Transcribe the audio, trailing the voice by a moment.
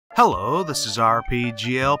Hello, this is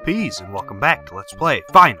RPGLPs, and welcome back to Let's Play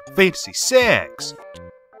Final Fantasy VI!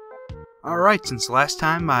 Alright, since last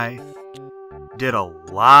time I did a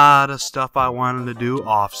lot of stuff I wanted to do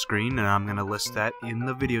off-screen, and I'm going to list that in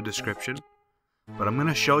the video description. But I'm going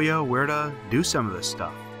to show you where to do some of this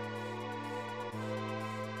stuff.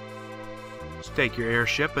 Let's take your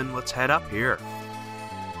airship and let's head up here.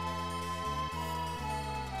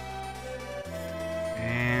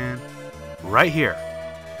 And right here.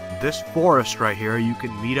 This forest right here, you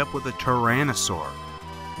can meet up with a Tyranosaur.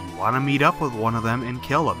 You want to meet up with one of them and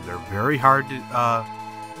kill them. They're very hard to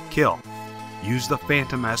kill. Use the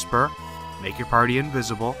Phantom Esper, make your party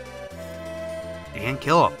invisible, and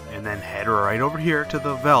kill them. And then head right over here to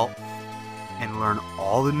the Veldt and learn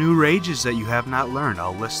all the new rages that you have not learned.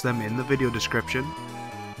 I'll list them in the video description.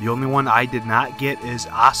 The only one I did not get is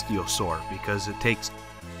Osteosaur because it takes...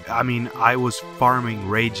 I was farming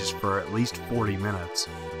rages for at least 40 minutes.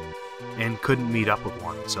 And couldn't meet up with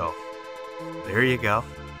one, so there you go.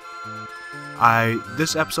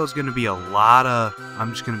 This episode's going to be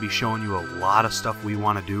I'm just going to be showing you a lot of stuff we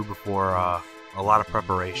want to do before a lot of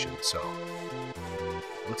preparation, so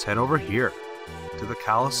let's head over here to the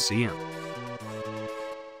Coliseum.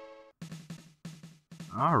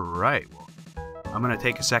 Alright, well, I'm going to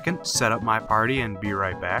take a second, set up my party, and be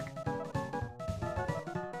right back.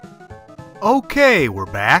 Okay, we're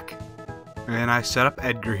back. And I set up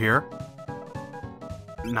Edgar here.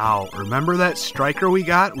 Now, remember that striker we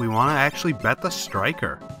got? We want to actually bet the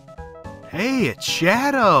striker. Hey, it's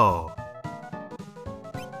Shadow!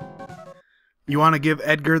 You want to give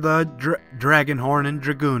Edgar the Dragon Horn and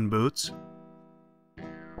Dragoon Boots.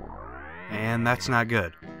 And that's not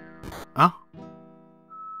good. Huh?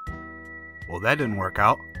 Well, that didn't work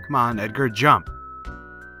out. Come on, Edgar, jump.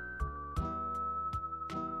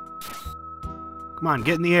 Come on,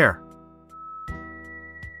 get in the air.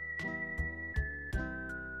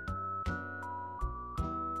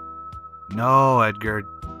 No, Edgar.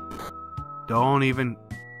 Don't even...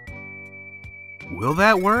 Will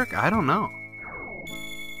that work? I don't know.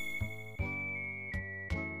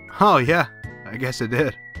 Oh, yeah. I guess it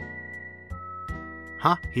did.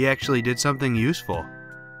 Huh? He actually did something useful.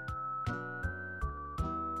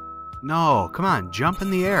 No, come on. Jump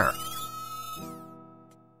in the air.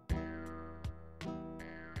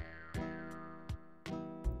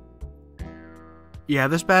 Yeah,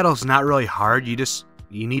 this battle's not really hard.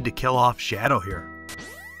 You need to kill off Shadow here.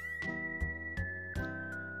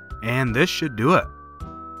 And this should do it.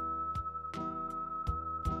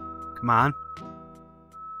 Come on.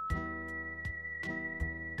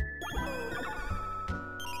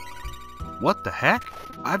 What the heck?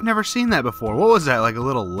 I've never seen that before. What was that, like a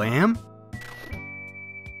little lamb?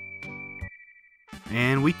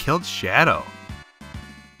 And we killed Shadow.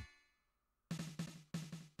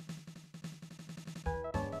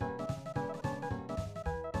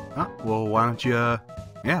 Huh? Well, why don't you...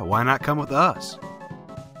 yeah, why not come with us?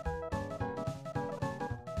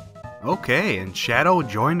 Okay, and Shadow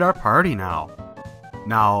joined our party now.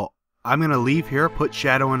 Now, I'm going to leave here, put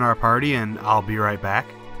Shadow in our party, and I'll be right back.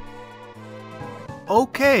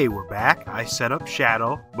 Okay, we're back. I set up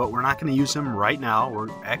Shadow, but we're not going to use him right now.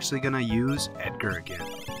 We're actually going to use Edgar again.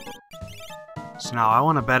 So now I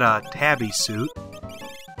want to bet a Tabby suit.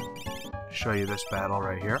 Show you this battle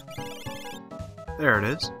right here. There it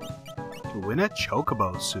is. To win a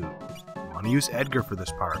Chocobo suit. I want to use Edgar for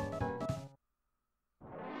this part.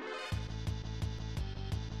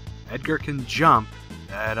 Edgar can jump.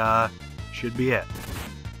 That should be it.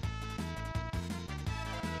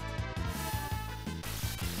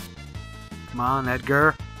 Come on,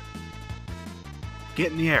 Edgar.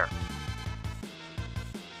 Get in the air.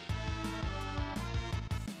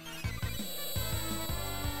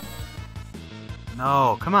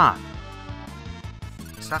 No, come on.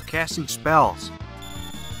 Stop casting spells.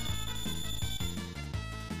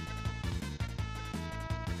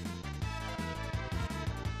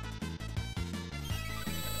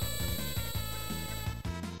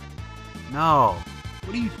 No.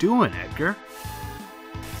 What are you doing, Edgar?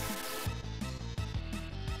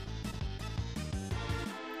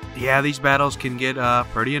 Yeah, these battles can get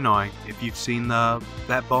pretty annoying. If you've seen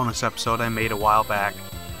that bonus episode I made a while back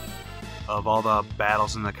of all the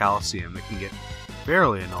battles in the Coliseum, it can get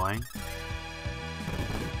fairly annoying.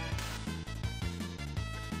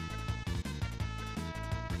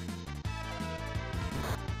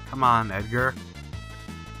 Come on, Edgar.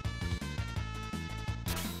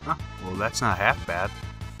 Huh, well, that's not half bad.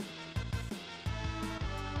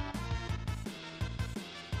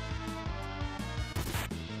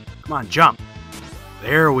 Come on, jump.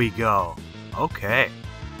 There we go. Okay.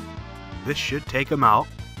 This should take him out.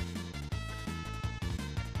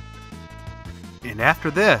 And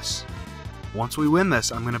after this, once we win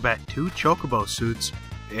this, I'm going to bet 2 Chocobo suits,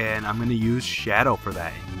 and I'm going to use Shadow for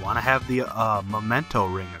that. And you want to have the Momento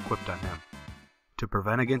ring equipped on him to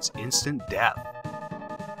prevent against instant death.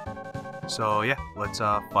 So yeah, let's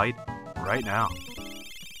fight right now.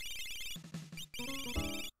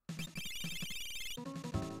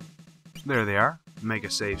 There they are. Make a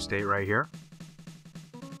save state right here.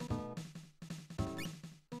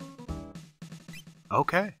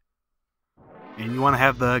 Okay. And you want to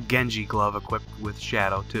have the Genji glove equipped with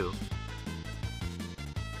Shadow too.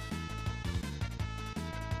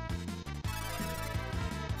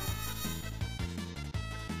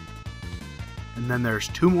 And then there's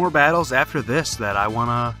 2 more battles after this that I want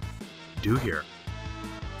to do here.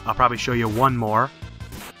 I'll probably show you 1 more.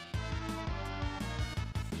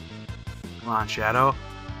 Come on, Shadow.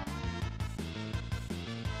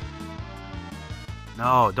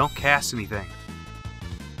 No, don't cast anything.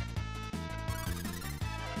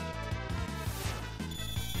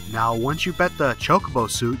 Now, once you bet the Chocobo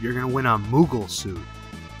suit, you're going to win a Moogle suit.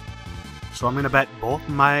 So I'm going to bet both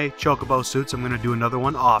my Chocobo suits. I'm going to do another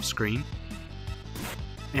one off screen.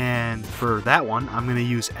 And for that one, I'm going to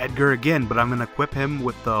use Edgar again, but I'm going to equip him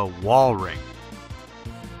with the Wall Ring.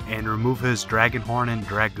 And remove his Dragon Horn and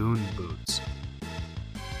Dragoon boots.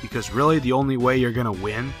 Because really the only way you're going to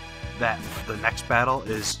win the next battle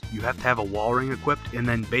is you have to have a Wall Ring equipped and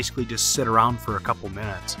then basically just sit around for a couple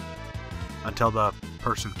minutes until the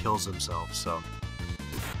person kills themselves. So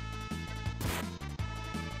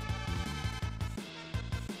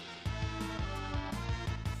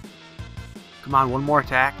come on, 1 more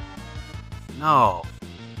attack. No.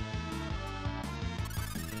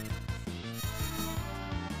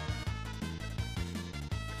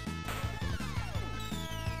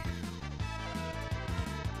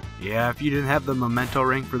 Yeah, if you didn't have the Memento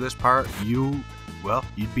ring for this part, you'd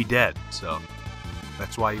be dead. So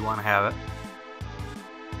that's why you want to have it.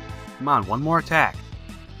 Come on, 1 more attack.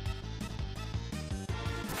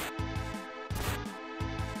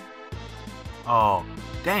 Oh,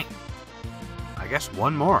 dang. I guess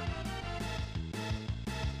 1 more.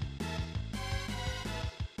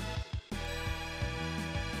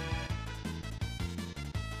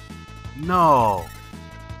 No.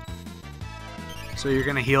 So you're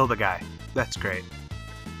gonna heal the guy. That's great.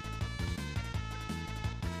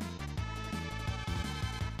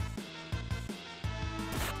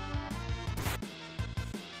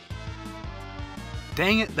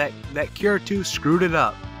 Dang it, that Cure 2 screwed it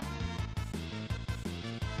up.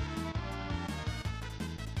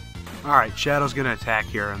 Alright, Shadow's gonna attack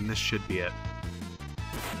here, and this should be it.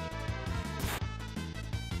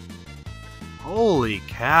 Holy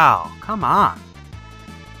cow, come on.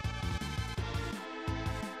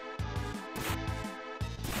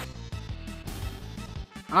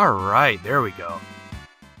 Alright, there we go.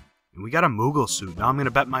 And we got a Moogle suit. Now I'm going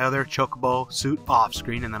to bet my other Chocobo suit off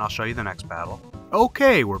screen, and then I'll show you the next battle.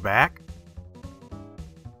 Okay, we're back.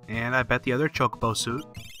 And I bet the other Chocobo suit.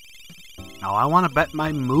 Now I want to bet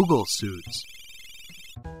my Moogle suits.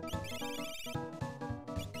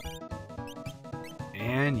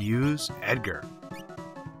 And use Edgar.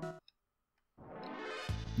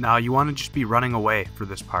 Now you want to just be running away for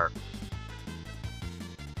this part.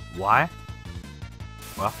 Why?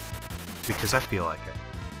 Well, because I feel like it.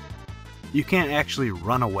 You can't actually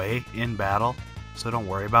run away in battle, so don't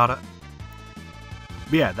worry about it.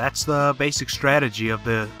 But yeah, that's the basic strategy of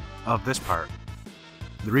this part.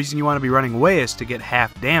 The reason you want to be running away is to get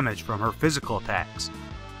half damage from her physical attacks.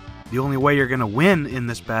 The only way you're going to win in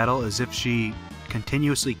this battle is if she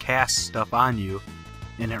continuously casts stuff on you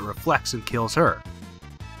and it reflects and kills her.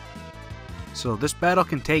 So this battle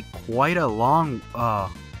can take quite a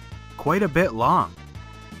bit long.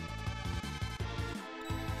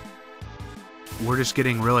 We're just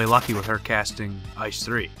getting really lucky with her casting Ice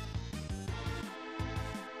 3.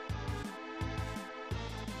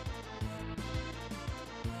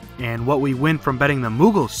 And what we win from betting the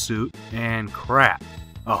Moogle suit, and crap.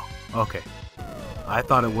 Oh, okay. I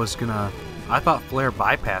thought Flare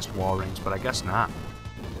bypassed wall rings, but I guess not.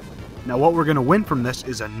 Now what we're gonna win from this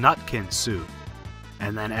is a Nutkin suit.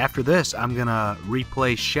 And then after this, I'm gonna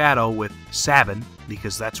replay Shadow with Sabin,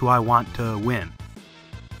 because that's who I want to win.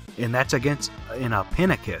 And that's in a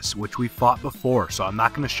Pinnacus, which we fought before, so I'm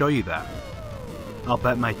not going to show you that. I'll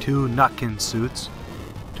bet my 2 Nutkin suits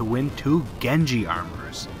to win 2 Genji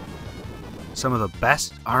armors. Some of the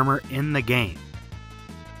best armor in the game.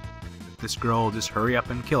 This girl will just hurry up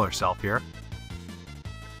and kill herself here.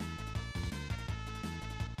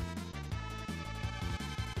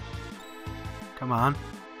 Come on.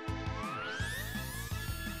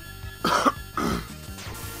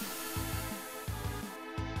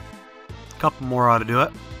 Couple more ought to do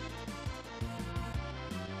it.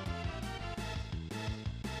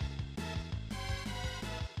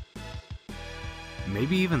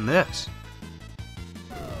 Maybe even this.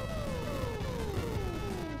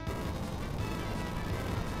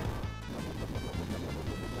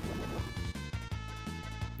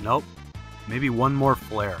 Nope. Maybe one more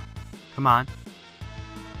flare. Come on.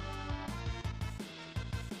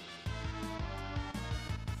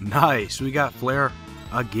 Nice, we got flare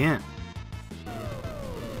again.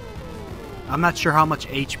 I'm not sure how much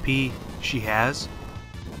HP she has,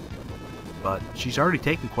 but she's already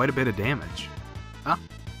taken quite a bit of damage. Huh?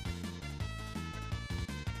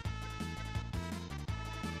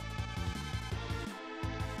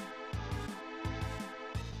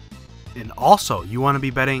 And also, you want to be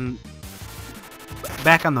betting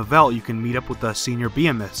back on the Veldt, you can meet up with the senior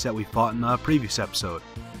Behemoths that we fought in the previous episode.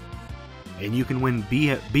 And you can win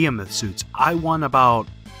Behemoth suits. I won about,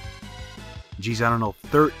 geez, I don't know,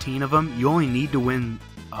 13 of them. You only need to win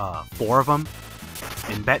 4 of them.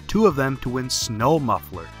 And bet 2 of them to win snow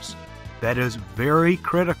mufflers. That is very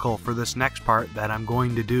critical for this next part that I'm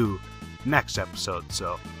going to do next episode.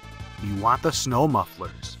 So, you want the snow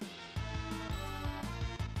mufflers.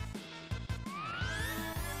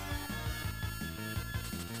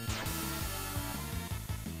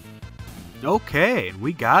 Okay,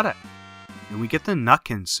 we got it. And we get the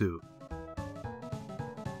Nutkin suit.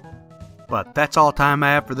 But that's all time I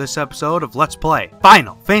have for this episode of Let's Play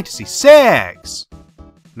Final Fantasy VI!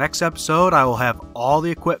 Next episode, I will have all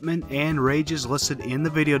the equipment and rages listed in the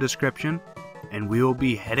video description, and we will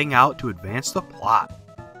be heading out to advance the plot.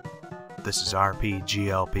 This is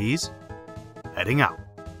RPGLPs, heading out.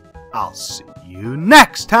 I'll see you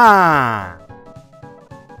next time!